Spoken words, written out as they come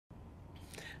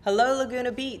Hello,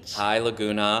 Laguna Beach. Hi,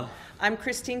 Laguna. I'm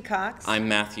Christine Cox. I'm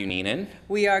Matthew Neenan.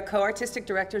 We are co-artistic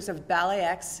directors of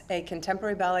BalletX, a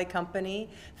contemporary ballet company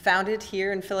founded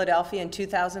here in Philadelphia in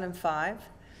 2005.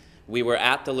 We were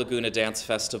at the Laguna Dance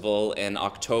Festival in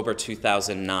October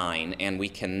 2009, and we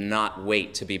cannot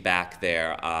wait to be back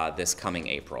there this coming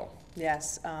April.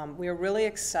 Yes, we are really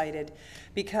excited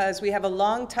because we have a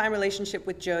long-time relationship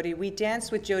with Jody. We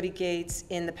danced with Jody Gates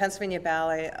in the Pennsylvania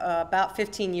Ballet about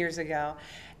 15 years ago.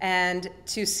 And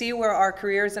to see where our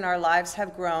careers and our lives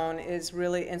have grown is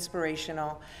really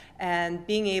inspirational. And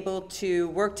being able to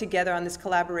work together on this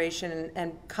collaboration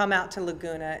and come out to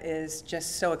Laguna is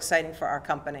just so exciting for our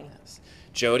company. Yes.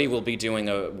 Jody will be doing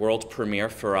a world premiere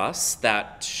for us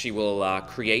that she will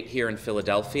create here in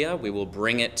Philadelphia. We will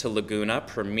bring it to Laguna,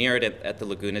 premiere it at the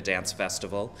Laguna Dance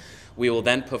Festival. We will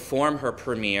then perform her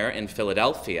premiere in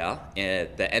Philadelphia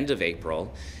at the end of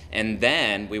April, and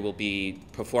then we will be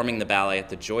performing the ballet at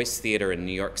the Joyce Theater in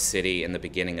New York City in the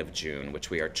beginning of June, which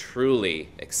we are truly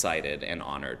excited and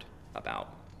honored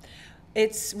about.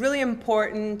 It's really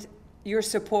important. Your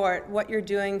support, what you're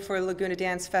doing for Laguna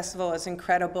Dance Festival is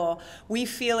incredible. We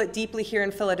feel it deeply here in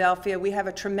Philadelphia. We have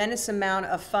a tremendous amount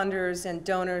of funders and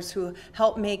donors who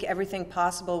help make everything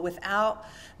possible. Without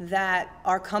that,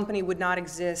 our company would not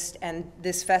exist and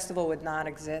this festival would not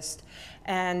exist.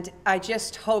 And I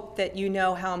just hope that you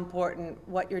know how important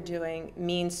what you're doing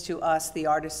means to us, the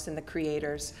artists and the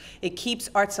creators. It keeps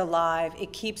arts alive.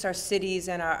 It keeps our cities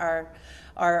and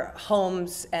our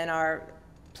homes and our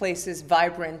places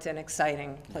vibrant and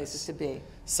exciting places to be.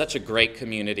 Such a great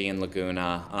community in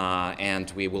Laguna, and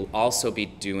we will also be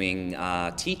doing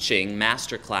teaching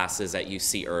master classes at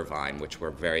UC Irvine, which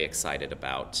we're very excited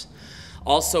about.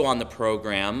 Also on the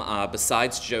program,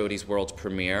 besides Jody's world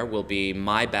premiere, will be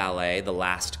my ballet, The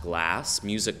Last Glass,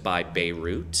 music by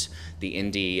Beirut, the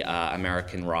indie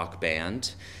American rock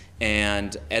band,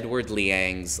 and Edward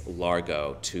Liang's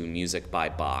Largo to music by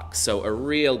Bach. So a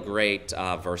real great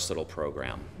versatile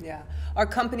program. Yeah. Our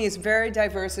company is very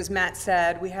diverse, as Matt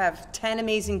said. We have 10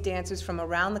 amazing dancers from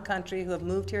around the country who have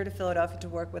moved here to Philadelphia to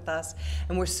work with us,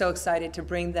 and we're so excited to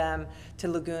bring them to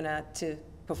Laguna to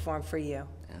perform for you.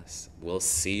 Yes. We'll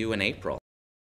see you in April.